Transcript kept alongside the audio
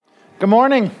Good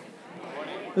morning.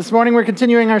 This morning we're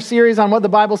continuing our series on what the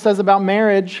Bible says about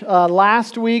marriage.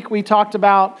 Last week we talked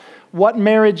about what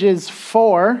marriage is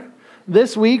for.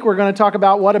 This week we're going to talk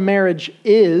about what a marriage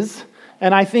is.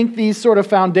 And I think these sort of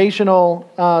foundational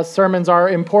sermons are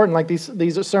important. Like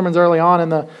these sermons early on in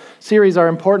the series are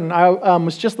important. I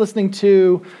was just listening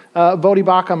to Voddie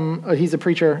Baucham. He's a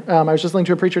preacher. I was just listening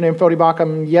to a preacher named Voddie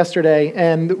Baucham yesterday.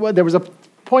 And there was a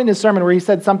point in his sermon where he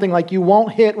said something like, you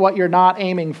won't hit what you're not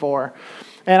aiming for.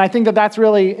 And I think that that's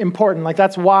really important. Like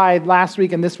that's why last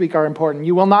week and this week are important.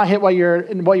 You will not hit what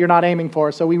you're not aiming for.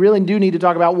 So we really do need to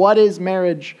talk about what is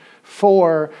marriage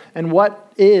for and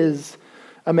what is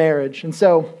a marriage. And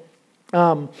so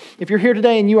if you're here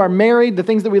today and you are married, the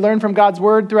things that we learn from God's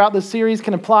word throughout this series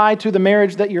can apply to the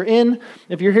marriage that you're in.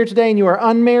 If you're here today and you are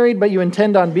unmarried, but you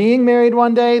intend on being married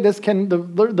one day,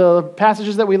 the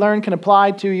passages that we learn can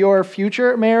apply to your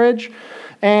future marriage.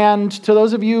 And to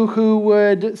those of you who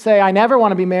would say, I never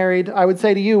want to be married, I would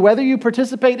say to you, whether you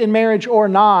participate in marriage or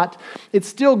not, it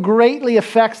still greatly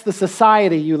affects the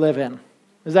society you live in.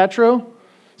 Is that true?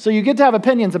 So you get to have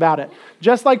opinions about it.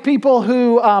 Just like people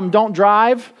who don't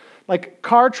drive, like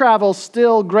car travel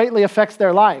still greatly affects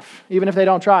their life, even if they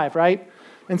don't drive, right?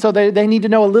 And so they need to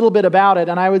know a little bit about it.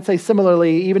 And I would say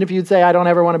similarly, even if you'd say, I don't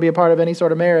ever want to be a part of any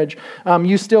sort of marriage,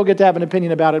 you still get to have an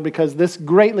opinion about it because this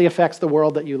greatly affects the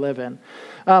world that you live in.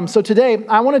 So today,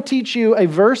 I want to teach you a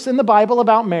verse in the Bible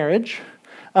about marriage.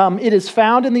 It is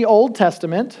found in the Old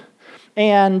Testament,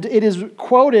 and it is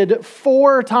quoted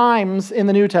 4 times in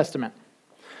the New Testament.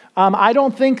 I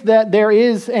don't think that there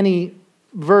is any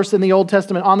verse in the Old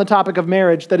Testament on the topic of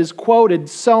marriage that is quoted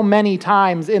so many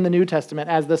times in the New Testament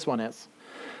as this one is.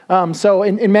 So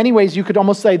in many ways, you could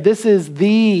almost say this is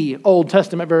the Old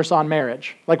Testament verse on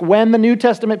marriage. Like when the New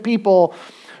Testament people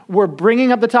were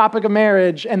bringing up the topic of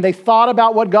marriage and they thought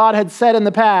about what God had said in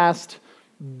the past,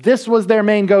 this was their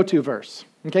main go-to verse.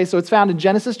 Okay, so it's found in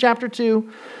Genesis chapter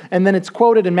 2, and then it's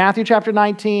quoted in Matthew chapter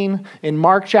 19, in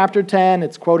Mark chapter 10,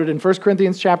 it's quoted in 1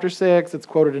 Corinthians chapter 6, it's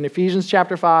quoted in Ephesians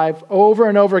chapter 5. Over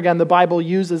and over again, the Bible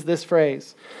uses this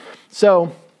phrase.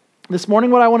 So this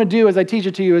morning, what I want to do as I teach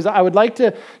it to you is I would like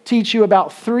to teach you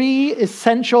about 3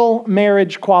 essential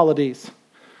marriage qualities.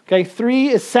 Okay,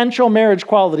 3 essential marriage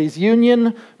qualities: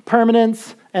 union,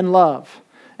 permanence, and love.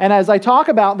 And as I talk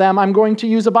about them, I'm going to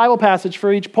use a Bible passage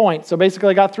for each point. So basically,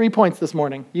 I got 3 points this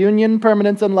morning: union,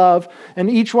 permanence, and love. And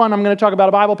each one, I'm going to talk about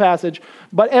a Bible passage.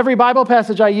 But every Bible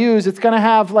passage I use, it's going to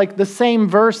have like the same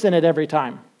verse in it every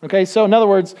time. Okay, so in other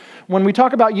words, when we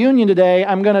talk about union today,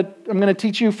 I'm going to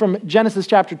teach you from Genesis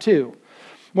chapter 2.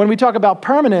 When we talk about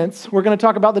permanence, we're going to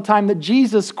talk about the time that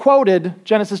Jesus quoted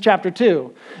Genesis chapter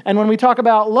 2. And when we talk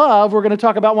about love, we're going to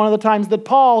talk about one of the times that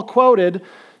Paul quoted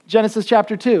Genesis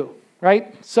chapter 2,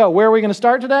 right? So where are we going to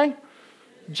start today?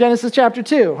 Genesis chapter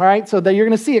 2, all right? So that you're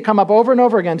going to see it come up over and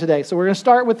over again today. So we're going to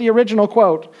start with the original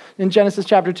quote in Genesis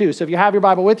chapter 2. So if you have your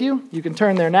Bible with you, you can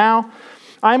turn there now.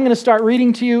 I'm going to start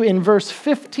reading to you in verse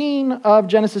 15 of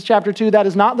Genesis chapter 2. That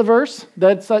is not the verse.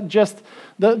 That's just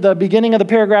the beginning of the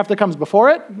paragraph that comes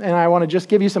before it. And I want to just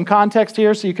give you some context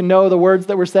here so you can know the words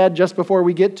that were said just before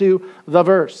we get to the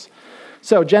verse.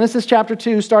 So Genesis chapter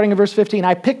 2, starting in verse 15.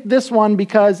 I picked this one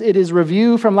because it is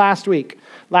review from last week.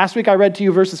 Last week I read to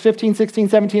you verses 15, 16,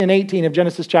 17, and 18 of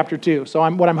Genesis chapter 2. So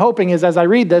what I'm hoping is as I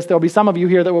read this, there'll be some of you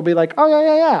here that will be like, oh,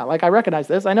 yeah. Like I recognize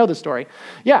this. I know this story.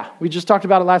 Yeah, we just talked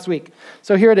about it last week.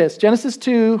 So here it is. Genesis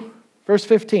 2, verse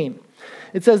 15.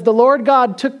 It says, the Lord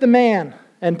God took the man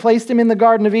and placed him in the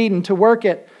Garden of Eden to work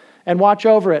it and watch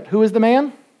over it. Who is the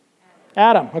man?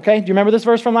 Adam. Okay, do you remember this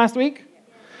verse from last week?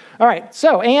 All right,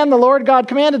 so, and the Lord God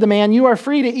commanded the man, you are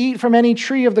free to eat from any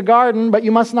tree of the garden, but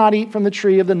you must not eat from the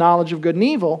tree of the knowledge of good and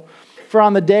evil. For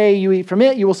on the day you eat from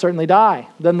it, you will certainly die.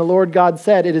 Then the Lord God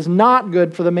said, it is not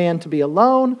good for the man to be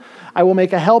alone. I will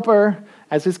make a helper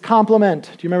as his complement.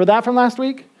 Do you remember that from last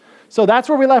week? So that's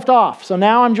where we left off. So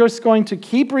now I'm just going to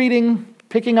keep reading,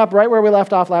 picking up right where we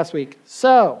left off last week.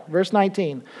 So, verse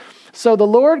 19. So the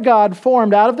Lord God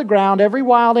formed out of the ground every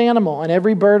wild animal and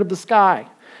every bird of the sky,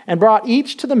 and brought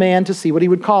each to the man to see what he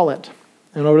would call it.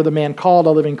 And whatever the man called a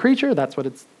living creature, that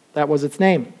was its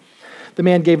name. The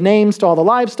man gave names to all the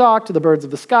livestock, to the birds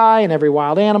of the sky, and every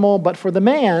wild animal. But for the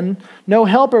man, no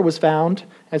helper was found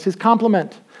as his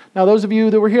complement. Now, those of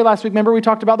you that were here last week, remember we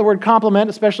talked about the word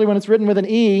complement, especially when it's written with an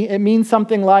E. It means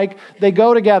something like they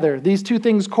go together. These two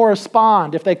things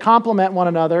correspond. If they complement one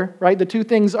another, right, the two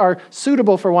things are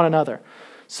suitable for one another.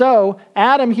 So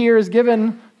Adam here is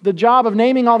given the job of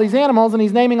naming all these animals, and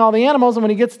he's naming all the animals, and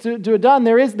when he gets to it done,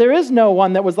 there is no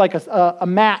one that was like a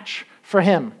match for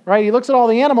him, right? He looks at all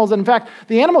the animals, and in fact,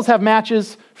 the animals have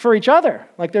matches for each other.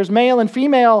 Like there's male and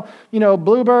female,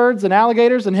 bluebirds and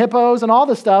alligators and hippos and all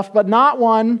this stuff, but not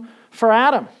one for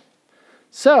Adam.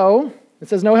 So, it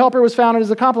says, no helper was found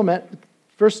as a complement.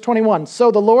 Verse 21,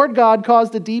 so the Lord God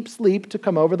caused a deep sleep to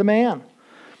come over the man,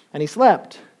 and he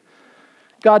slept.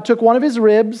 God took one of his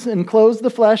ribs and closed the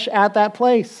flesh at that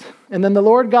place. And then the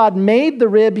Lord God made the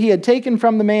rib he had taken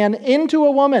from the man into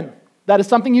a woman. That is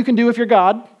something you can do if you're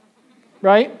God,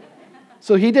 right?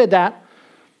 So he did that.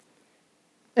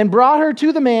 And brought her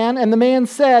to the man, and the man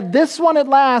said, this one at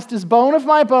last is bone of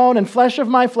my bone and flesh of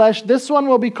my flesh. This one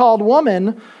will be called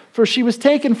woman, for she was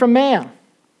taken from man.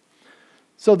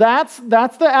 So that's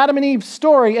the Adam and Eve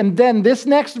story, and then this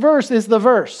next verse is the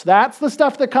verse. That's the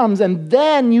stuff that comes, and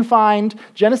then you find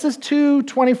Genesis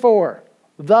 2:24,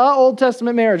 the Old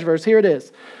Testament marriage verse. Here it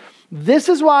is. This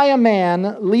is why a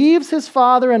man leaves his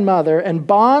father and mother and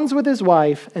bonds with his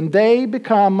wife, and they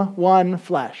become one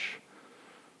flesh.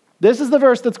 This is the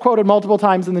verse that's quoted multiple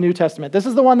times in the New Testament. This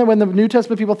is the one that when the New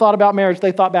Testament people thought about marriage,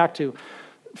 they thought back to.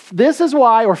 This is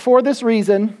why, or for this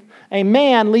reason, a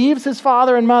man leaves his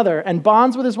father and mother and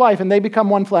bonds with his wife, and they become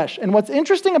one flesh. And what's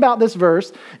interesting about this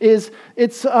verse is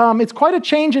it's quite a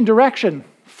change in direction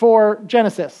for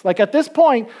Genesis. Like at this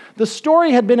point, the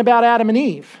story had been about Adam and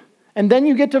Eve. And then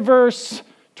you get to verse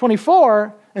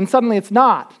 24, and suddenly it's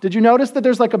not. Did you notice that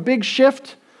there's like a big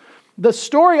shift? The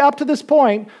story up to this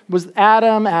point was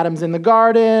Adam's in the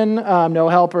garden, no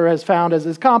helper has found as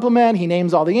his complement, he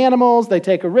names all the animals, they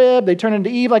take a rib, they turn into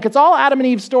Eve. Like it's all Adam and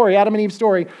Eve's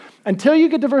story, until you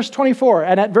get to verse 24.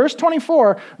 And at verse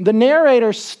 24, the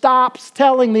narrator stops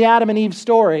telling the Adam and Eve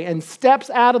story and steps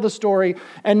out of the story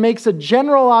and makes a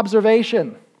general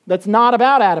observation that's not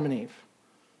about Adam and Eve.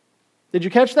 Did you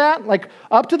catch that? Like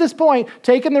up to this point,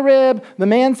 taking the rib, the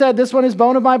man said, this one is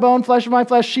bone of my bone, flesh of my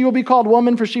flesh. She will be called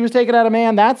woman, for she was taken out of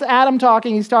man. That's Adam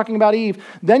talking. He's talking about Eve.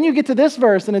 Then you get to this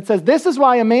verse, and it says, this is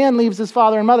why a man leaves his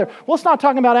father and mother. Well, it's not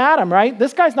talking about Adam, right?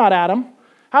 This guy's not Adam.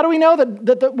 How do we know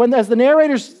that when as the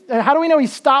narrators, how do we know he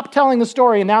stopped telling the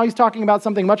story and now he's talking about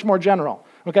something much more general?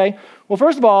 Okay? Well,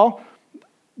 first of all,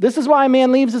 this is why a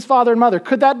man leaves his father and mother.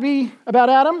 Could that be about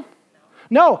Adam?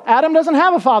 No, Adam doesn't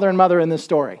have a father and mother in this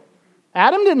story.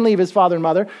 Adam didn't leave his father and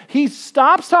mother. He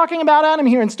stops talking about Adam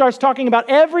here and starts talking about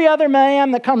every other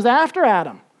man that comes after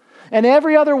Adam and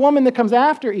every other woman that comes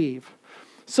after Eve.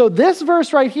 So this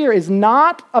verse right here is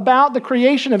not about the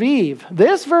creation of Eve.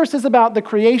 This verse is about the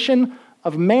creation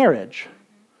of marriage.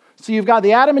 So you've got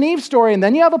the Adam and Eve story, and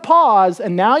then you have a pause,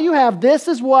 and now you have this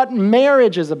is what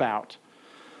marriage is about.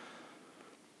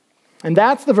 And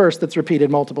that's the verse that's repeated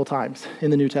multiple times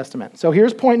in the New Testament. So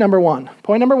here's point number one.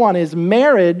 Point number one is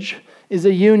marriage is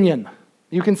a union.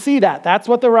 You can see that. That's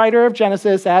what the writer of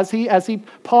Genesis, as he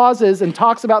pauses and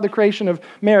talks about the creation of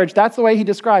marriage, that's the way he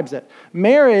describes it.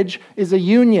 Marriage is a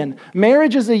union.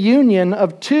 Marriage is a union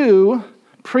of two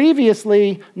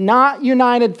previously not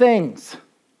united things,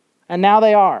 and now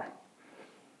they are.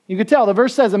 You could tell, the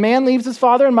verse says, a man leaves his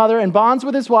father and mother and bonds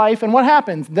with his wife, and what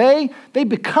happens? They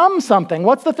become something.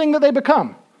 What's the thing that they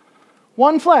become?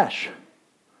 One flesh.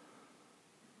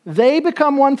 They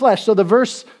become one flesh. So the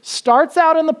verse starts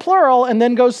out in the plural and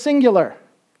then goes singular,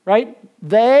 right?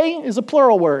 They is a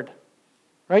plural word,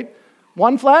 right?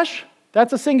 One flesh,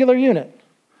 that's a singular unit.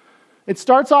 It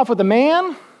starts off with a man,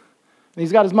 and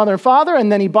he's got his mother and father,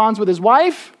 and then he bonds with his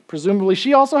wife. Presumably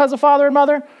she also has a father and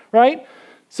mother, right?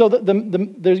 So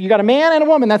you got a man and a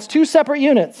woman. That's two separate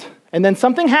units. And then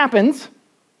something happens.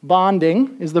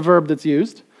 Bonding is the verb that's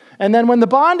used. And then when the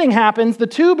bonding happens, the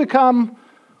two become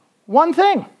one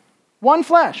thing, one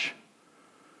flesh.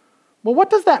 Well, what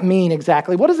does that mean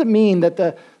exactly? What does it mean that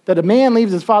a man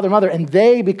leaves his father and mother and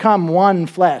they become one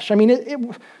flesh? I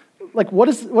mean, what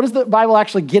is the Bible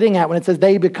actually getting at when it says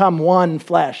they become one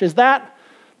flesh? Is that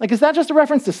just a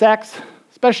reference to sex?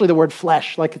 Especially the word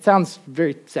flesh. Like, it sounds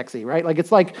very sexy, right?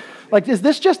 It's like, is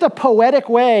this just a poetic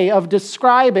way of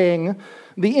describing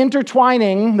the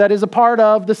intertwining that is a part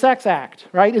of the sex act,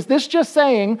 right? Is this just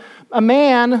saying a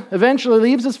man eventually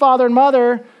leaves his father and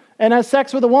mother and has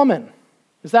sex with a woman?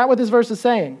 Is that what this verse is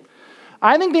saying?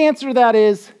 I think the answer to that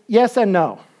is yes and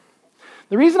no.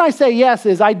 The reason I say yes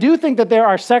is I do think that there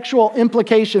are sexual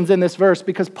implications in this verse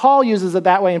because Paul uses it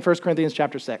that way in 1 Corinthians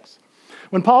chapter 6.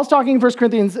 When Paul's talking in 1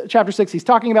 Corinthians chapter 6, he's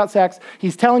talking about sex.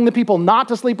 He's telling the people not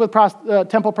to sleep with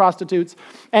temple prostitutes,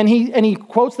 and he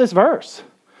quotes this verse.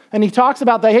 And he talks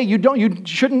about that, hey, you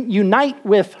shouldn't unite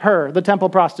with her, the temple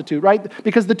prostitute, right?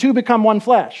 Because the two become one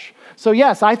flesh. So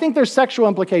yes, I think there's sexual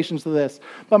implications to this.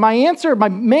 But my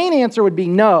main answer would be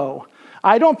no.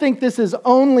 I don't think this is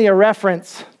only a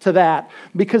reference to that,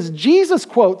 because Jesus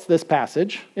quotes this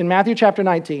passage in Matthew chapter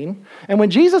 19, and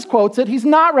when Jesus quotes it, he's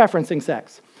not referencing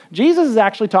sex. Jesus is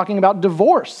actually talking about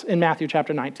divorce in Matthew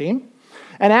chapter 19,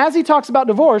 and as he talks about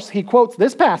divorce, he quotes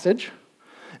this passage,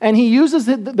 and he uses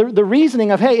the reasoning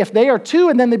of, hey, if they are two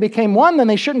and then they became one, then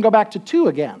they shouldn't go back to two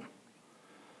again.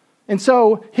 And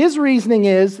so his reasoning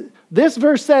is, this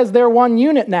verse says they're one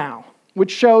unit now,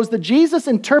 which shows that Jesus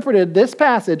interpreted this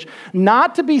passage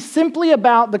not to be simply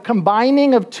about the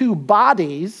combining of two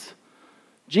bodies.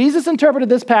 Jesus interpreted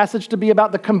this passage to be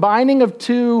about the combining of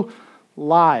two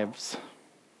lives.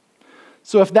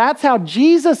 So if that's how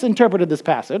Jesus interpreted this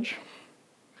passage,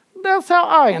 that's how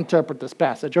I interpret this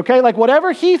passage, okay? Like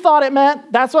whatever he thought it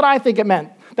meant, that's what I think it meant.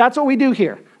 That's what we do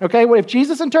here, okay? If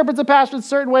Jesus interprets a passage a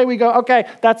certain way, we go, okay,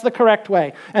 that's the correct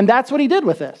way. And that's what he did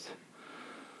with this.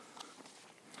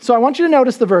 So I want you to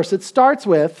notice the verse. It starts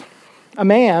with, a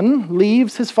man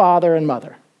leaves his father and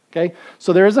mother, okay?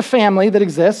 So there is a family that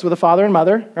exists with a father and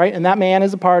mother, right? And that man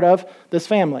is a part of this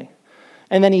family.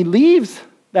 And then he leaves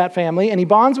that family and he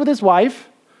bonds with his wife.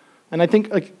 And I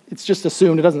think it's just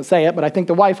assumed, it doesn't say it, but I think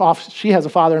the wife, she has a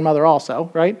father and mother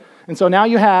also, right? And so now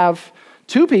you have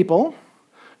two people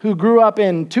who grew up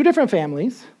in two different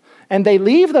families, and they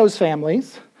leave those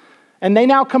families, and they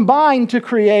now combine to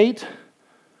create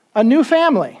a new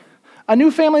family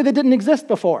that didn't exist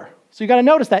before. So you got to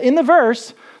notice that. In the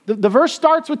verse, the verse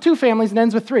starts with two families and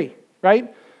ends with three,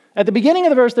 right? At the beginning of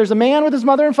the verse, there's a man with his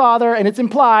mother and father, and it's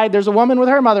implied there's a woman with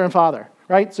her mother and father,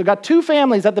 right? So got two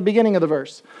families at the beginning of the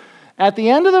verse. At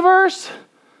the end of the verse,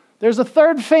 there's a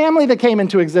third family that came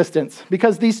into existence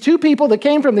because these two people that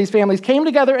came from these families came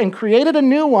together and created a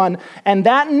new one, and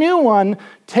that new one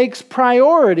takes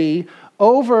priority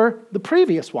over the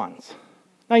previous ones.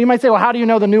 Now you might say, well, how do you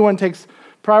know the new one takes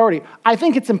priority? I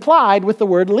think it's implied with the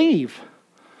word leave.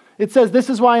 It says this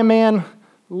is why a man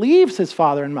leaves his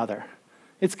father and mother.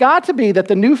 It's got to be that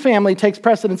the new family takes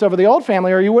precedence over the old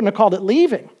family, or you wouldn't have called it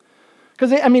leaving. Because,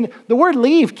 the word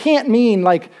leave can't mean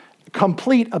like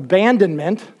complete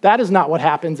abandonment. That is not what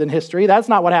happens in history. That's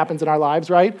not what happens in our lives,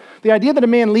 right? The idea that a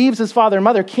man leaves his father and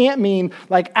mother can't mean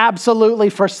like absolutely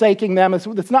forsaking them.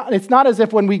 It's not as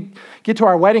if when we get to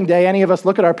our wedding day, any of us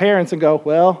look at our parents and go,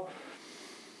 well,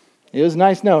 it was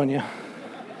nice knowing you,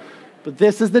 but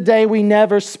this is the day we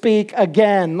never speak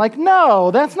again. Like,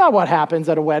 no, that's not what happens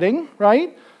at a wedding,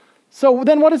 right? So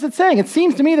then what is it saying? It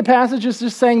seems to me the passage is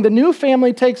just saying the new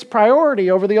family takes priority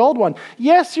over the old one.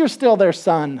 Yes, you're still their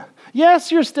son.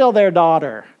 Yes, you're still their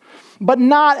daughter, but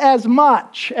not as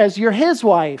much as you're his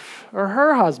wife or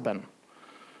her husband.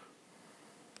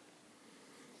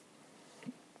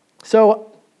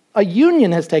 So a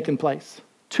union has taken place.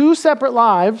 Two separate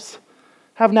lives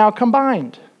have now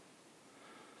combined.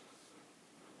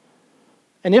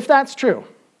 And if that's true,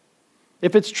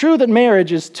 if it's true that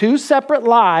marriage is two separate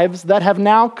lives that have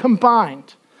now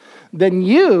combined, then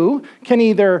you can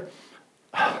either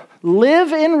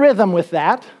live in rhythm with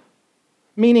that,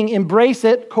 meaning embrace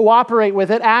it, cooperate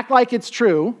with it, act like it's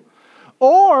true,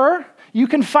 or you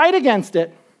can fight against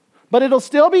it, but it'll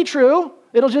still be true,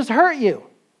 it'll just hurt you.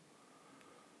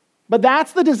 But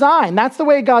that's the design. That's the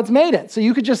way God's made it. So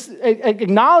you could just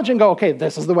acknowledge and go, okay,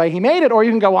 this is the way he made it, or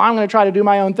you can go, well, I'm going to try to do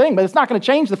my own thing, but it's not going to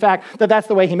change the fact that that's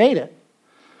the way he made it.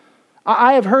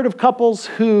 I have heard of couples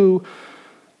who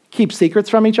keep secrets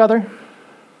from each other,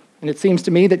 and it seems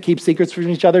to me that keep secrets from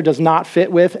each other does not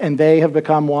fit with, and they have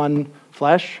become one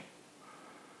flesh.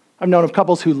 I've known of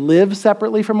couples who live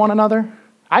separately from one another.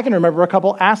 I can remember a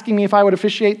couple asking me if I would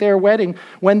officiate their wedding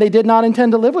when they did not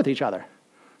intend to live with each other.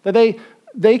 That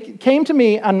they came to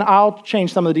me, and I'll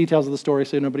change some of the details of the story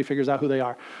so nobody figures out who they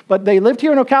are. But they lived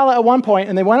here in Ocala at one point,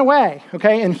 and they went away,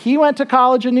 okay? And he went to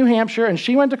college in New Hampshire, and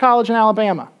she went to college in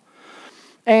Alabama.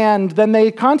 And then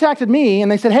they contacted me,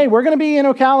 and they said, hey, we're going to be in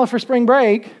Ocala for spring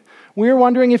break. We're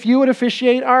wondering if you would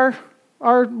officiate our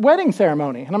wedding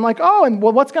ceremony. And I'm like, oh, and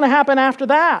well, what's going to happen after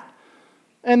that?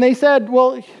 And they said,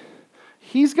 well,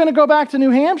 he's going to go back to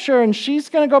New Hampshire, and she's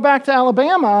going to go back to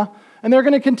Alabama, and they're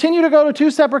going to continue to go to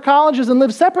two separate colleges and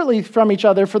live separately from each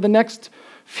other for the next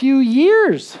few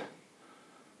years.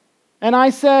 And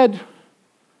I said,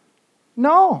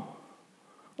 no.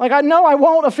 Like, I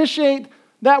won't officiate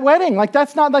that wedding. Like,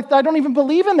 that's not, like, I don't even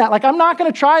believe in that. Like, I'm not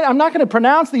going to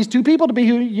pronounce these two people to be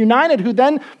united who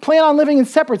then plan on living in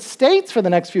separate states for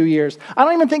the next few years. I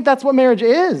don't even think that's what marriage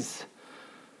is.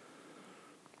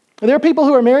 There are people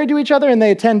who are married to each other and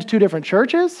they attend two different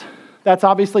churches. That's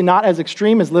obviously not as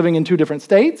extreme as living in two different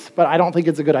states, but I don't think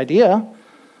it's a good idea.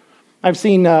 I've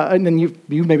seen, and you've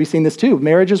maybe seen this too,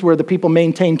 marriages where the people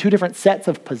maintain two different sets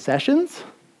of possessions.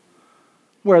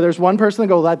 where there's one person that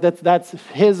goes, that's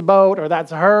his boat, or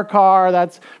that's her car,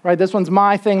 that's right, this one's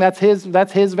my thing, that's his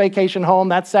vacation home,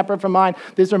 that's separate from mine.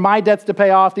 These are my debts to pay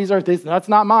off, that's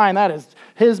not mine, that is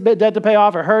his debt to pay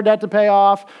off or her debt to pay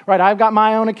off, right? I've got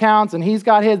my own accounts and he's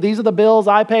got his. These are the bills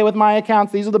I pay with my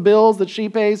accounts. These are the bills that she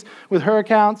pays with her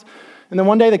accounts. And then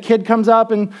one day the kid comes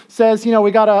up and says,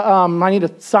 I need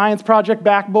a science project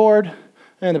backboard.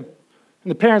 And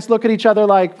the parents look at each other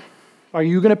like, are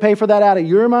you going to pay for that out of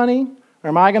your money? Or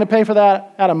am I going to pay for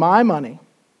that out of my money?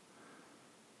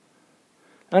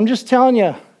 And I'm just telling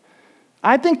you,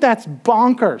 I think that's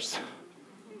bonkers.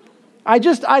 I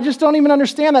just don't even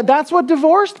understand that. That's what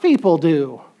divorced people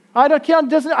do. I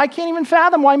can't even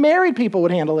fathom why married people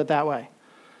would handle it that way.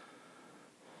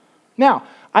 Now,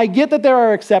 I get that there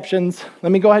are exceptions.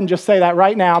 Let me go ahead and just say that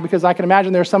right now, because I can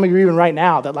imagine there are some of you even right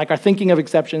now that are thinking of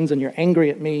exceptions and you're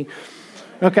angry at me.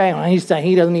 Okay, well, he's saying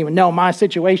he doesn't even know my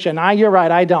situation. You're right,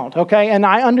 I don't, okay? And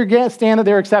I understand that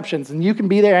there are exceptions, and you can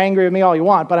be there angry with me all you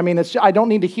want, but I don't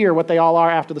need to hear what they all are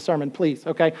after the sermon, please,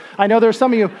 okay? I know there's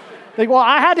some of you think, well,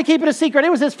 I had to keep it a secret. It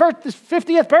was his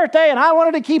 50th birthday, and I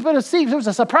wanted to keep it a secret. It was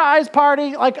a surprise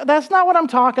party. That's not what I'm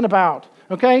talking about,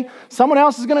 okay? Someone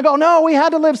else is going to go, no, we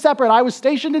had to live separate. I was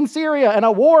stationed in Syria, and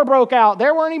a war broke out.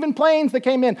 There weren't even planes that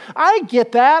came in. I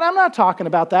get that. I'm not talking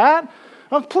about that.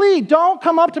 Please don't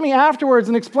come up to me afterwards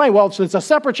and explain, well, it's a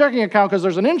separate checking account because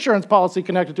there's an insurance policy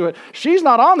connected to it. She's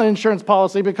not on the insurance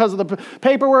policy because of the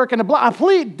paperwork and the blah.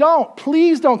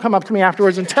 Please don't come up to me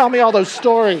afterwards and tell me all those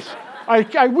stories.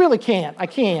 I really can't. I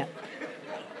can't.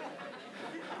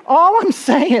 All I'm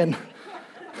saying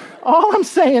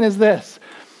is this.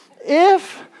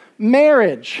 If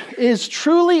marriage is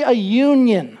truly a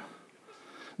union,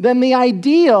 then the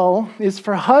ideal is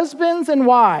for husbands and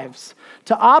wives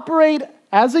to operate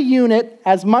as a unit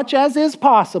as much as is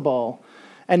possible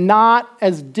and not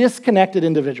as disconnected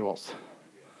individuals.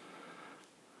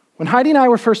 When Heidi and I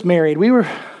were first married, we were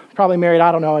probably married,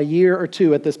 a year or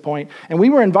two at this point, and we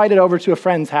were invited over to a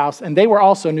friend's house, and they were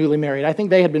also newly married. I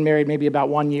think they had been married maybe about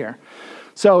 1 year.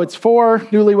 So it's 4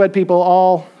 newlywed people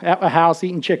all at a house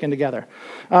eating chicken together.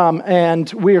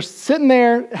 And we're sitting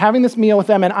there having this meal with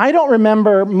them, and I don't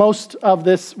remember most of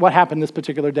this, what happened this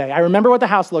particular day. I remember what the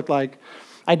house looked like.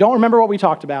 I don't remember what we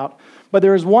talked about, but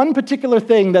there was one particular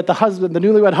thing that the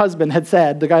newlywed husband had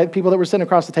said, people that were sitting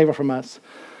across the table from us,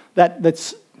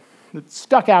 that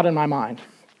stuck out in my mind.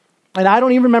 And I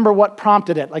don't even remember what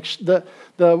prompted it.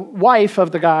 The wife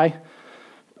of the guy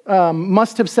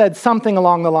must have said something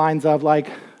along the lines of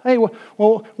hey,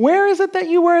 well, where is it that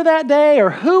you were that day? Or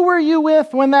who were you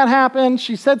with when that happened?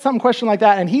 She said some question like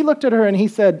that, and he looked at her and he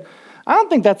said, I don't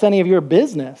think that's any of your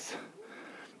business.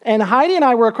 And Heidi and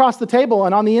I were across the table,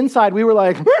 and on the inside, we were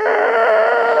like,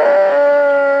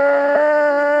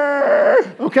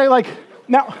 okay,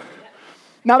 now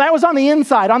that was on the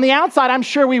inside. On the outside, I'm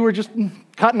sure we were just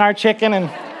cutting our chicken and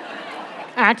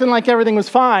acting like everything was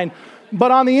fine. But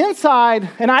on the inside,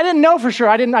 and I didn't know for sure,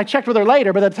 I checked with her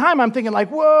later, but at the time I'm thinking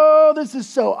whoa, this is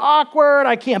so awkward.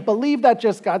 I can't believe that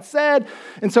just got said.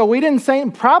 And so we didn't say,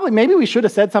 maybe we should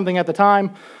have said something at the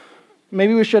time.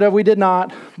 Maybe we should have, we did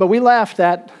not. But we left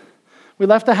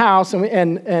the house,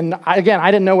 and I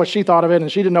didn't know what she thought of it, and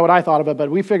she didn't know what I thought of it,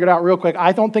 but we figured out real quick,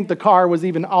 I don't think the car was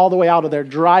even all the way out of their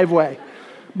driveway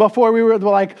before we were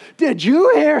like, did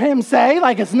you hear him say,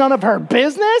 it's none of her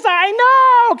business? I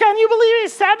know! Can you believe he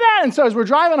said that? And so as we're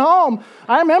driving home,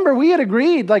 I remember we had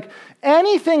agreed,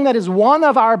 anything that is one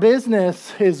of our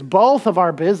business is both of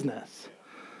our business.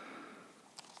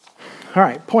 All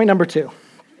right, point number 2.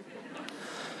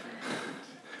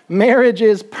 Marriage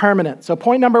is permanent. So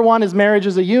point number 1 is marriage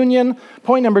is a union.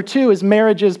 Point number 2 is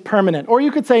marriage is permanent. Or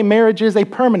you could say marriage is a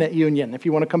permanent union if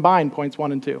you want to combine points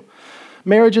 1 and 2.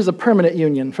 Marriage is a permanent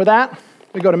union. For that,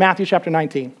 we go to Matthew chapter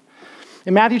 19.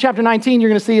 In Matthew chapter 19,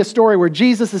 you're going to see a story where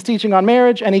Jesus is teaching on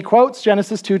marriage, and he quotes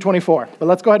Genesis 2:24. But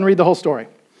let's go ahead and read the whole story.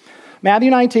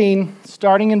 Matthew 19,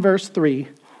 starting in verse 3.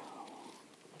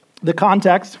 The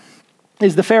context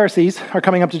is the Pharisees are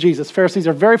coming up to Jesus. Pharisees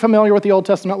are very familiar with the Old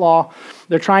Testament law.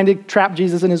 They're trying to trap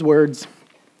Jesus in his words.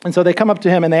 And so they come up to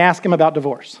him and they ask him about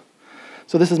divorce.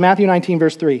 So this is Matthew 19,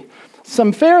 verse 3.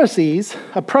 Some Pharisees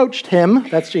approached him,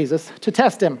 that's Jesus, to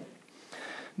test him.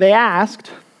 They asked,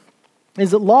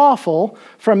 is it lawful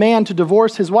for a man to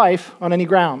divorce his wife on any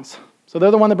grounds? So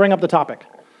they're the one that bring up the topic.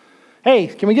 Hey,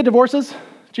 can we get divorces?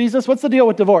 Jesus, what's the deal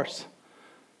with divorce?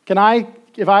 If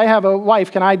I have a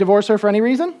wife, can I divorce her for any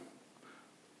reason?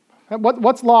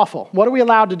 What's lawful? What are we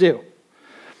allowed to do?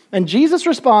 And Jesus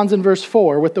responds in verse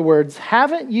 4 with the words,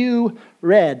 haven't you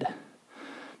read?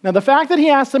 Now, the fact that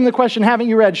he asked them the question, haven't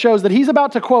you read, shows that he's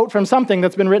about to quote from something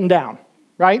that's been written down,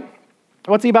 right?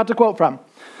 What's he about to quote from?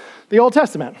 The Old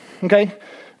Testament, okay?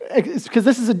 Because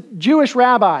this is a Jewish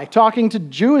rabbi talking to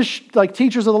Jewish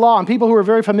teachers of the law and people who are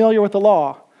very familiar with the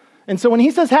law. And so when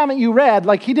he says, haven't you read,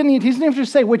 he didn't even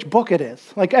just say which book it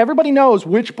is. Everybody knows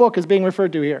which book is being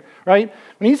referred to here, right?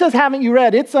 When he says, haven't you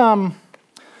read, it's,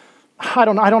 I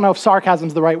don't know if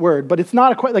sarcasm's the right word, but it's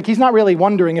not, he's not really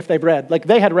wondering if they've read.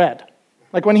 They had read.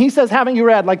 When he says, haven't you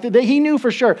read, he knew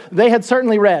for sure they had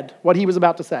certainly read what he was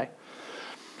about to say.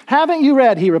 Haven't you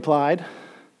read, he replied,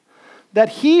 that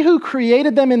he who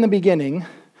created them in the beginning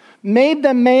made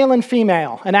them male and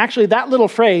female. And actually that little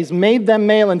phrase, made them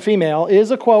male and female,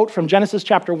 is a quote from Genesis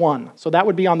chapter 1. So that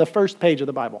would be on the first page of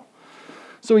the Bible.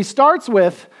 So he starts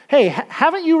with, hey,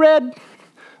 haven't you read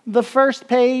the first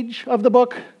page of the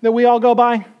book that we all go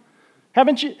by?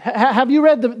 Have you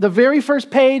read the very first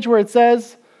page where it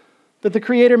says that the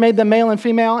Creator made them male and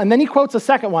female? And then he quotes a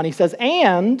second one. He says,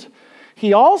 and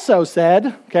he also said,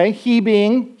 okay, he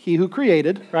being he who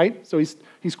created, right? So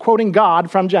he's quoting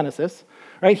God from Genesis,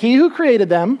 right? He who created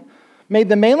them made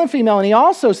them male and female. And he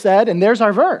also said, and there's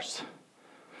our verse,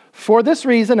 for this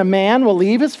reason a man will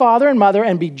leave his father and mother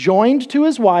and be joined to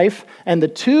his wife, and the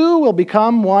two will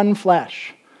become one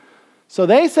flesh. So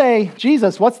they say,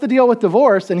 Jesus, what's the deal with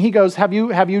divorce? And he goes, have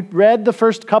you read the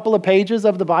first couple of pages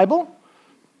of the Bible?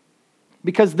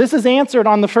 Because this is answered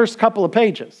on the first couple of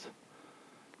pages.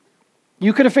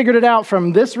 You could have figured it out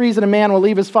from this reason a man will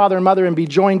leave his father and mother and be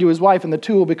joined to his wife, and the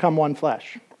two will become one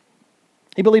flesh.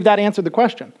 He believed that answered the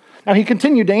question. Now he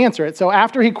continued to answer it. So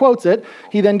after he quotes it,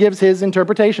 he then gives his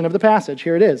interpretation of the passage.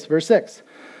 Here it is, verse 6.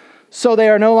 So they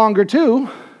are no longer two,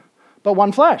 but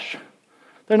one flesh.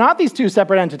 They're not these two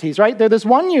separate entities, right? They're this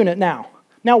one unit now.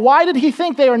 Now, why did he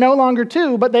think they are no longer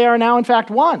two, but they are now in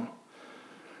fact one?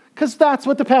 Because that's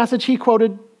what the passage he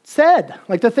quoted said.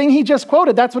 The thing he just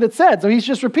quoted, that's what it said. So he's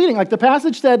just repeating. The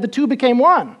passage said the two became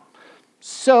one.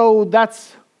 So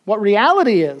that's what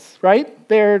reality is, right?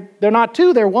 They're not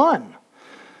two, they're one.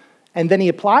 And then he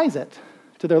applies it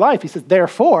to their life. He says,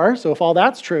 therefore, so if all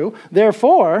that's true,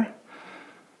 therefore,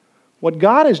 what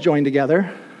God has joined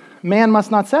together, man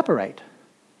must not separate.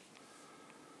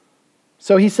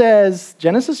 So he says,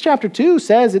 Genesis chapter 2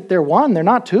 says that they're one, they're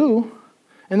not two.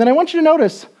 And then I want you to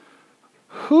notice,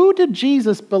 who did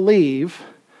Jesus believe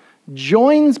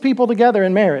joins people together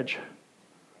in marriage?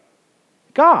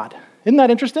 God. Isn't that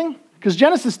interesting? Because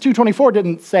Genesis 2:24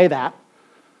 didn't say that,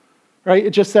 right?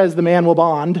 It just says the man will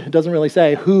bond. It doesn't really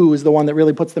say who is the one that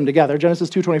really puts them together. Genesis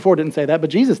 2:24 didn't say that, but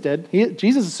Jesus did.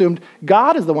 Jesus assumed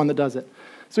God is the one that does it.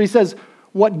 So he says,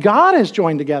 what God has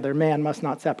joined together, man must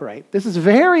not separate. This is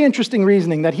very interesting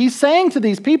reasoning that he's saying to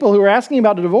these people who are asking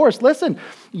about a divorce, listen,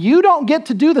 you don't get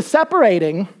to do the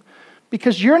separating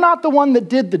because you're not the one that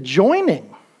did the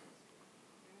joining.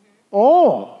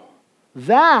 Oh,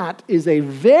 that is a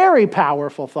very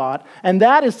powerful thought, and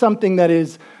that is something that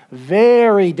is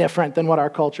very different than what our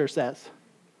culture says.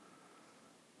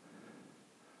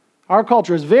 Our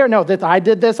culture is that I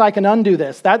did this, I can undo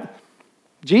this. That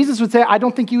Jesus would say, I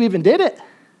don't think you even did it.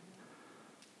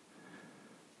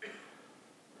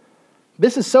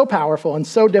 This is so powerful and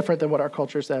so different than what our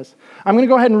culture says. I'm going to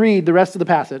go ahead and read the rest of the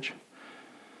passage.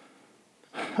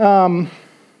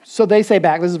 So they say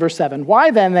back, this is verse 7. Why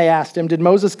then, they asked him, did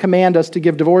Moses command us to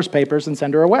give divorce papers and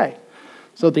send her away?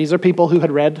 So these are people who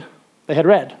had read,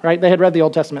 right? They had read the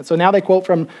Old Testament. So now they quote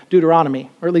from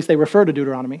Deuteronomy, or at least they refer to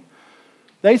Deuteronomy.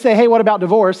 They say, hey, what about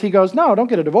divorce? He goes, no, don't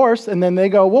get a divorce. And then they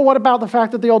go, well, what about the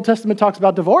fact that the Old Testament talks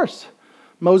about divorce?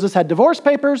 Moses had divorce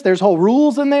papers. There's whole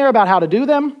rules in there about how to do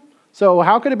them. So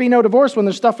how could it be no divorce when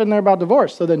there's stuff in there about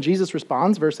divorce? So then Jesus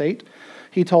responds, verse 8.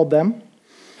 He told them,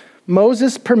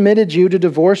 Moses permitted you to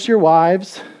divorce your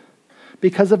wives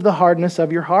because of the hardness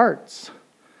of your hearts.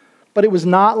 But it was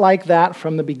not like that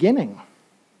from the beginning.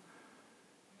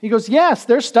 He goes, yes,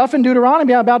 there's stuff in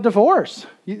Deuteronomy about divorce.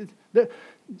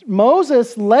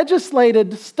 Moses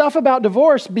legislated stuff about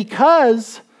divorce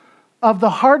because of the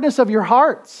hardness of your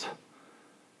hearts.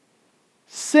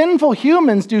 Sinful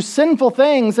humans do sinful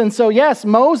things, and so yes,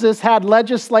 Moses had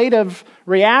legislative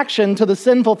reaction to the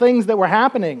sinful things that were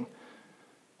happening.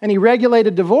 And he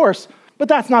regulated divorce, but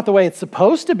that's not the way it's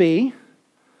supposed to be.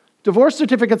 Divorce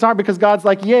certificates aren't because God's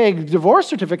like, yay, divorce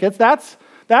certificates. That's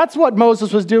what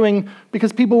Moses was doing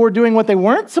because people were doing what they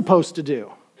weren't supposed to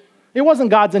do. It wasn't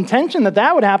God's intention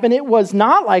that would happen. It was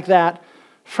not like that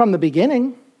from the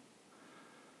beginning.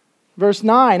 Verse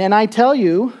 9, and I tell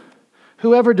you,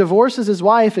 whoever divorces his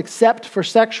wife except for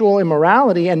sexual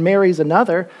immorality and marries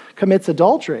another commits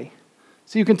adultery.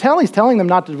 So you can tell he's telling them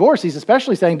not to divorce. He's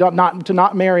especially saying to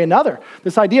not marry another.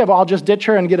 This idea of I'll just ditch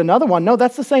her and get another one. No,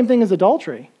 that's the same thing as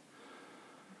adultery.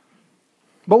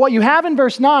 But what you have in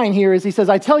verse 9 here is he says,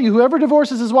 I tell you, whoever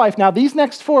divorces his wife, now these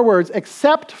next 4 words,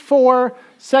 except for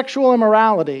sexual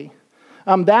immorality,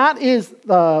 that is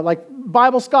like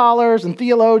Bible scholars and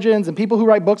theologians and people who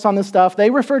write books on this stuff, they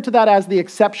refer to that as the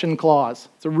exception clause.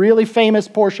 It's a really famous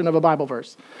portion of a Bible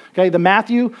verse. Okay, the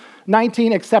Matthew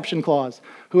 19 exception clause.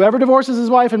 Whoever divorces his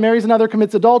wife and marries another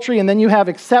commits adultery, and then you have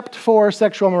except for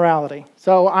sexual immorality.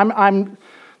 So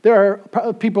there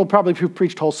are people probably who've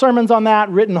preached whole sermons on that,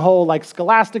 written whole like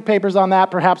scholastic papers on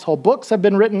that, perhaps whole books have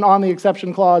been written on the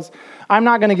exception clause. I'm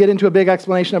not going to get into a big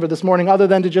explanation of it this morning other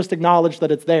than to just acknowledge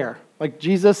that it's there. Like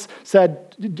Jesus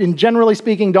said, in generally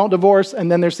speaking, don't divorce,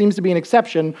 and then there seems to be an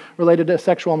exception related to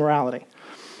sexual immorality.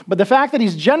 But the fact that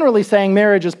he's generally saying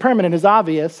marriage is permanent is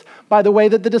obvious by the way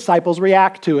that the disciples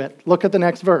react to it. Look at the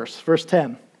next verse, verse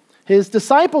 10. His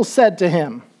disciples said to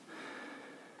him,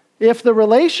 if the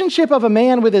relationship of a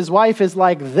man with his wife is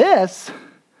like this,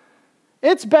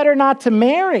 it's better not to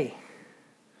marry.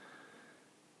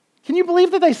 Can you believe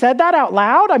that they said that out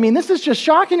loud? I mean, this is just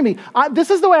shocking to me.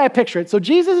 This is the way I picture it. So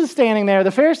Jesus is standing there.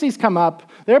 The Pharisees come up.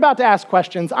 They're about to ask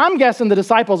questions. I'm guessing the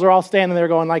disciples are all standing there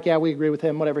going like, yeah, we agree with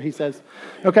him, whatever he says.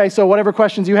 Okay, so whatever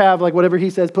questions you have, like whatever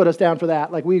he says, put us down for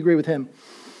that. Like we agree with him.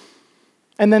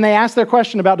 And then they ask their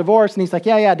question about divorce, and he's like,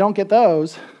 yeah, don't get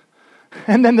those.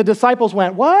 And then the disciples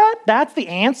went, what? That's the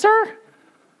answer?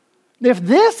 If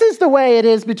this is the way it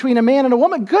is between a man and a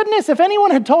woman, goodness, if anyone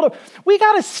had told him, we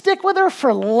got to stick with her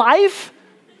for life.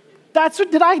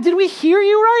 Did we hear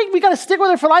you right? We got to stick with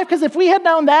her for life because if we had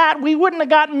known that, we wouldn't have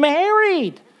gotten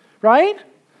married, right?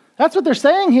 That's what they're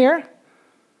saying here.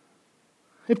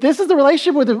 If this is the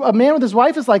relationship with a man with his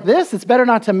wife is like this, it's better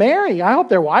not to marry. I hope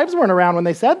their wives weren't around when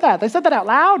they said that. They said that out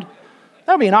loud.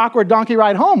 That would be an awkward donkey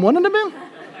ride home, wouldn't it have been?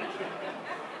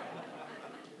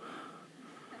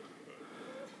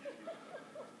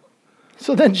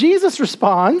 So then Jesus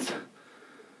responds,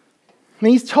 and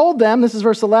he's told them, this is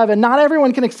verse 11, not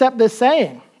everyone can accept this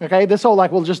saying. Okay, this whole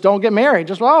like, well, just don't get married.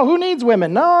 Just, well, who needs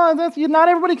women? No, not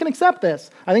everybody can accept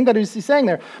this. I think that is he's saying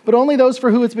there, but only those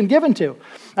for who it's been given to.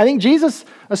 I think Jesus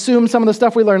assumed some of the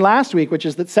stuff we learned last week, which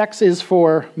is that sex is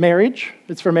for marriage.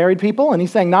 It's for married people. And he's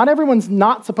saying not everyone's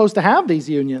not supposed to have these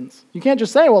unions. You can't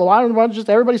just say, well, why don't just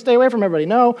everybody stay away from everybody?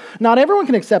 No, not everyone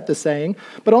can accept this saying,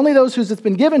 but only those whose it's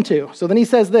been given to. So then he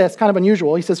says this, kind of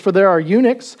unusual. He says, for there are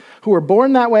eunuchs who were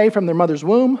born that way from their mother's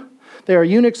womb. There are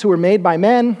eunuchs who were made by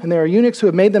men, and there are eunuchs who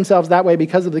have made themselves that way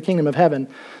because of the kingdom of heaven.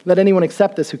 Let anyone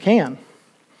accept this who can.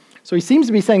 So he seems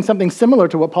to be saying something similar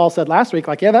to what Paul said last week,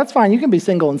 like, yeah, that's fine, you can be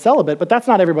single and celibate, but that's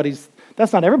not everybody's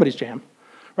jam,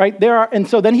 right? And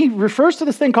so then he refers to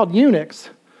this thing called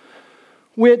eunuchs,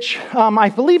 which I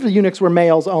believe the eunuchs were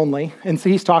males only, and so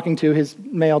he's talking to his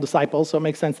male disciples, so it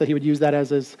makes sense that he would use that as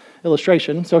his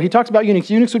illustration. So he talks about eunuchs.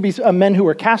 Eunuchs would be men who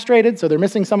were castrated, so they're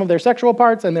missing some of their sexual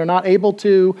parts, and they're not able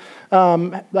to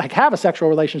have a sexual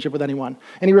relationship with anyone.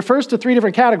 And he refers to 3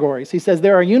 different categories. He says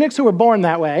there are eunuchs who were born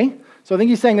that way. So I think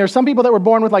he's saying there are some people that were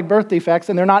born with like birth defects,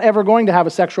 and they're not ever going to have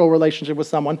a sexual relationship with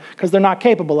someone because they're not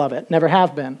capable of it, never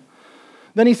have been.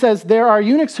 Then he says there are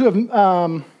eunuchs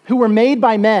who were made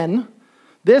by men.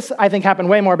 This, I think, happened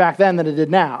way more back then than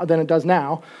it does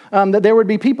now. That there would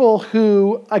be people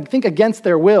who, I think against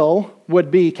their will, would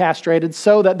be castrated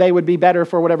so that they would be better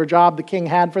for whatever job the king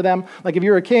had for them. Like if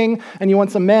you're a king and you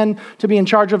want some men to be in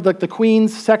charge of the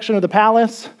queen's section of the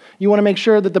palace, you want to make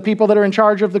sure that the people that are in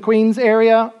charge of the queen's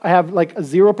area have like a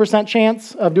 0%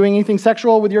 chance of doing anything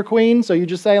sexual with your queen. So you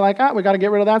just say like, we got to get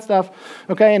rid of that stuff.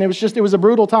 Okay, and it was a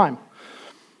brutal time.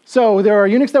 So there are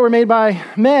eunuchs that were made by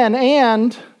men,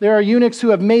 and there are eunuchs who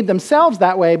have made themselves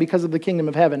that way because of the kingdom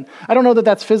of heaven. I don't know that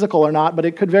that's physical or not, but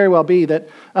it could very well be that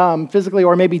physically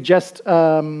or maybe just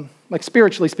like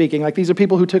spiritually speaking. Like these are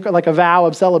people who took like a vow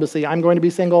of celibacy. I'm going to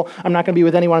be single. I'm not going to be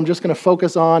with anyone. I'm just going to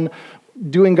focus on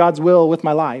doing God's will with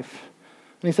my life.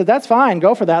 And he said, that's fine.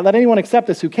 Go for that. Let anyone accept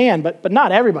this who can, but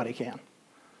not everybody can.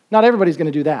 Not everybody's going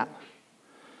to do that.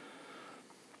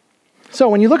 So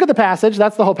when you look at the passage,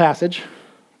 that's the whole passage.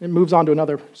 It moves on to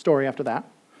another story after that.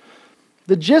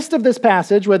 The gist of this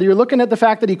passage, whether you're looking at the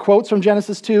fact that he quotes from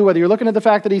Genesis 2, whether you're looking at the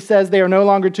fact that he says they are no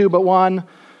longer two but one,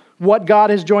 what God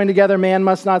has joined together, man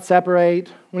must not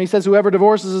separate. When he says whoever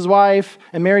divorces his wife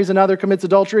and marries another commits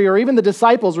adultery, or even the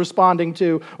disciples responding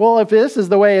to, well, if this is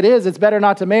the way it is, it's better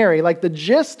not to marry. Like the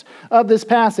gist of this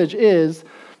passage is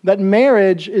that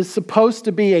marriage is supposed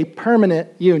to be a permanent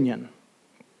union.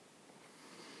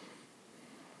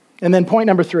 And then point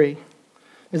number 3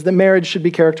 is that marriage should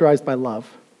be characterized by love.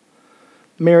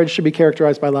 Marriage should be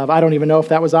characterized by love. I don't even know if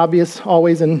that was obvious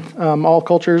always in all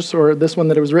cultures or this one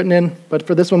that it was written in, but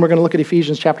for this one we're going to look at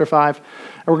Ephesians chapter 5,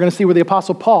 and we're going to see where the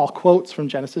Apostle Paul quotes from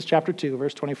Genesis chapter 2,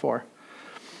 verse 24.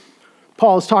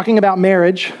 Paul is talking about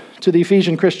marriage to the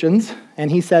Ephesian Christians,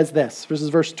 and he says this. This is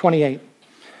verse 28.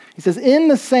 He says, in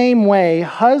the same way,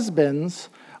 husbands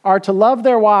are to love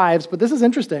their wives, but this is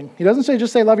interesting. He doesn't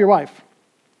just say love your wife.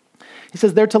 He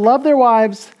says they're to love their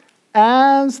wives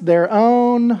as their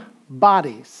own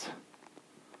bodies.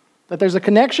 That there's a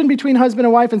connection between husband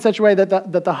and wife in such a way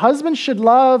that the husband should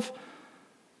love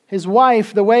his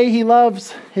wife the way he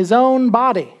loves his own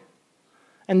body.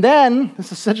 And then,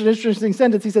 this is such an interesting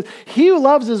sentence, he says, he who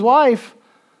loves his wife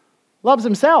loves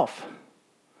himself.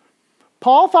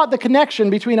 Paul thought the connection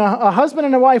between a husband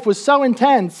and a wife was so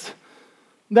intense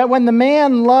that when the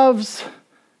man loves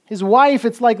his wife,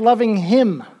 it's like loving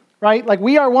him, right? Like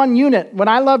we are one unit. When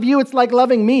I love you, it's like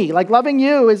loving me. Like loving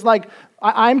you is like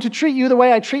I'm to treat you the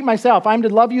way I treat myself. I'm to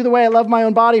love you the way I love my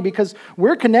own body because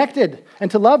we're connected.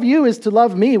 And to love you is to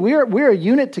love me. We're a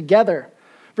unit together.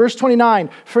 Verse 29,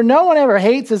 for no one ever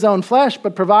hates his own flesh,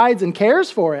 but provides and cares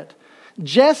for it,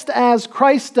 just as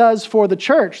Christ does for the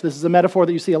church. This is a metaphor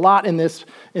that you see a lot in this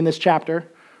chapter,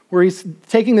 where he's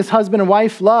taking this husband and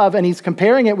wife love and he's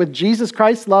comparing it with Jesus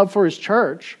Christ's love for his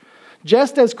church,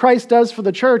 just as Christ does for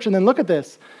the church. And then look at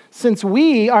this, since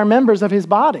we are members of his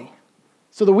body.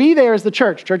 So the we there is the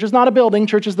church. Church is not a building.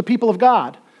 Church is the people of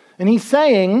God. And he's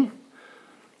saying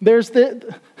there's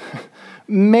the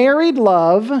married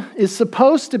love is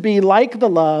supposed to be like the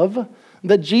love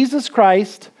that Jesus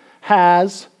Christ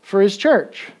has for his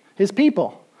church, his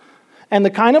people. And the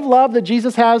kind of love that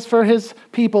Jesus has for his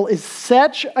people is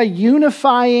such a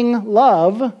unifying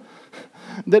love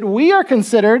that we are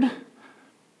considered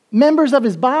members of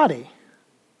his body,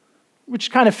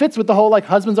 which kind of fits with the whole like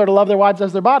husbands are to love their wives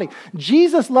as their body.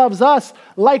 Jesus loves us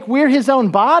like we're his own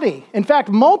body. In fact,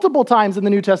 multiple times in the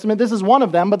New Testament, this is one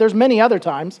of them, but there's many other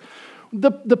times,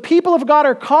 the people of God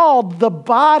are called the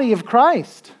body of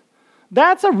Christ.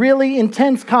 That's a really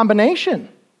intense combination,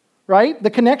 right? The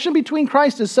connection between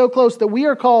Christ is so close that we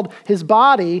are called his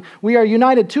body. We are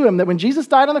united to him. That when Jesus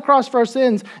died on the cross for our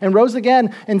sins and rose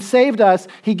again and saved us,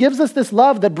 he gives us this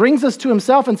love that brings us to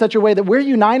himself in such a way that we're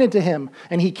united to him.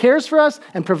 And he cares for us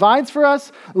and provides for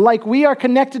us like we are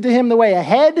connected to him the way a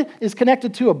head is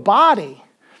connected to a body.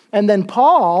 And then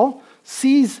Paul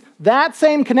sees that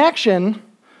same connection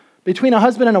between a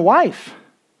husband and a wife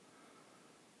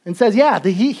and says, yeah,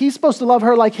 he's supposed to love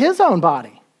her like his own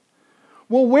body.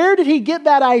 Well, where did he get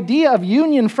that idea of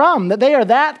union from, that they are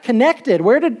that connected?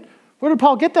 Where did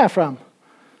Paul get that from?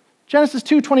 Genesis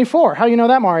 2:24. How do you know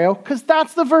that, Mario? Because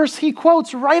that's the verse he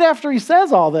quotes right after he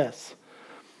says all this.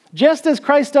 Just as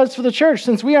Christ does for the church,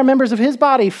 since we are members of his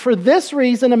body, for this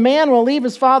reason a man will leave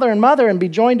his father and mother and be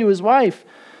joined to his wife,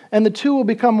 and the two will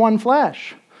become one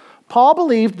flesh. Paul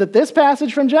believed that this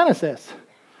passage from Genesis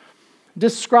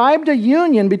described a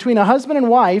union between a husband and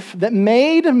wife that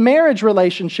made marriage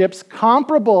relationships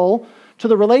comparable to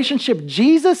the relationship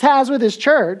Jesus has with his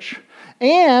church,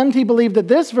 and he believed that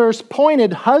this verse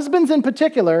pointed husbands in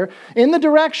particular in the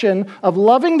direction of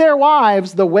loving their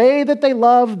wives the way that they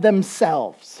love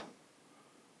themselves.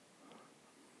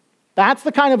 That's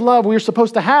the kind of love we're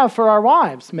supposed to have for our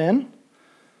wives, men.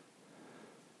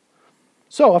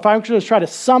 So if I were to try to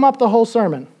sum up the whole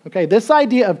sermon, okay, this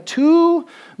idea of two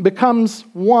becomes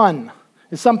one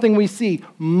is something we see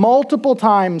multiple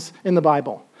times in the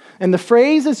Bible. And the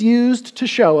phrase is used to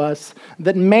show us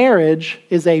that marriage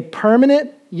is a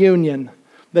permanent union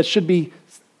that should be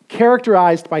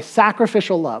characterized by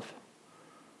sacrificial love.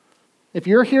 If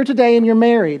you're here today and you're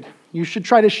married, you should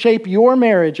try to shape your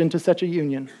marriage into such a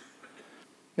union.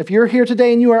 If you're here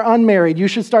today and you are unmarried, you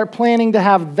should start planning to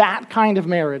have that kind of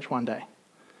marriage one day.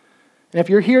 And if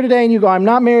you're here today and you go, I'm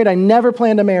not married, I never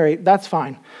plan to marry, that's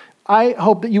fine. I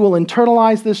hope that you will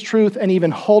internalize this truth and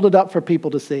even hold it up for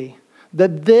people to see.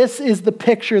 That this is the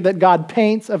picture that God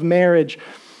paints of marriage,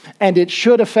 and it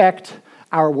should affect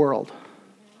our world.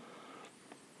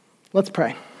 Let's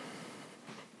pray.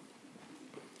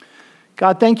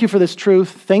 God, thank you for this truth.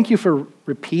 Thank you for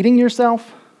repeating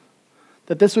yourself,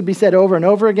 that this would be said over and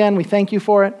over again. We thank you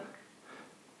for it.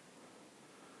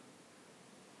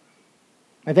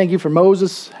 I thank you for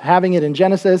Moses having it in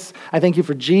Genesis. I thank you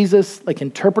for Jesus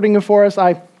interpreting it for us.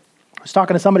 I was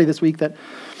talking to somebody this week that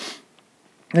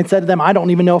had said to them, I don't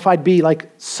even know if I'd be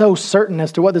so certain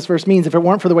as to what this verse means if it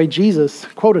weren't for the way Jesus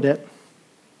quoted it.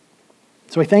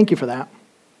 So I thank you for that.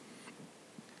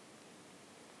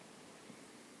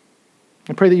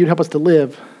 I pray that you'd help us to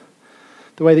live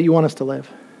the way that you want us to live.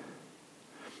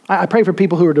 I pray for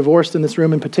people who are divorced in this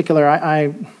room in particular.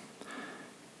 I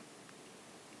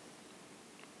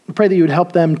pray that you would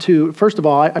help them to, first of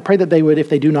all, I pray that they would, if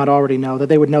they do not already know, that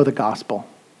they would know the gospel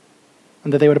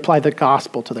and that they would apply the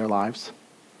gospel to their lives.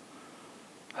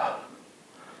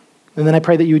 And then I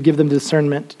pray that you would give them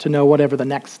discernment to know whatever the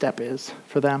next step is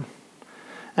for them.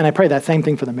 And I pray that same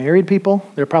thing for the married people.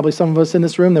 There are probably some of us in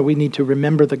this room that we need to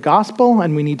remember the gospel,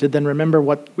 and we need to then remember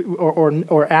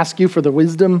or ask you for the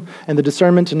wisdom and the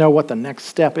discernment to know what the next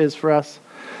step is for us.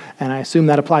 And I assume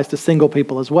that applies to single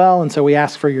people as well. And so we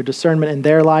ask for your discernment in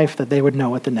their life that they would know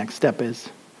what the next step is.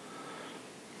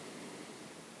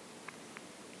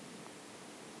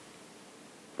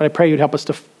 But I pray you'd help us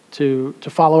to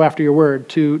follow after your word,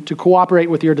 to cooperate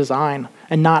with your design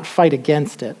and not fight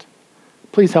against it.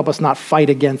 Please help us not fight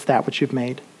against that which you've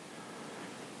made.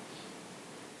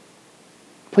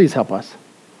 Please help us.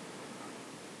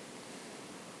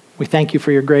 We thank you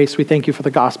for your grace. We thank you for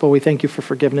the gospel. We thank you for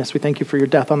forgiveness. We thank you for your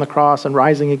death on the cross and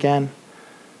rising again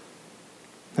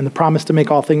and the promise to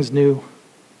make all things new.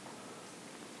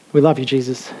 We love you,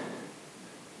 Jesus.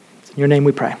 It's in your name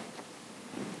we pray.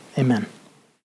 Amen.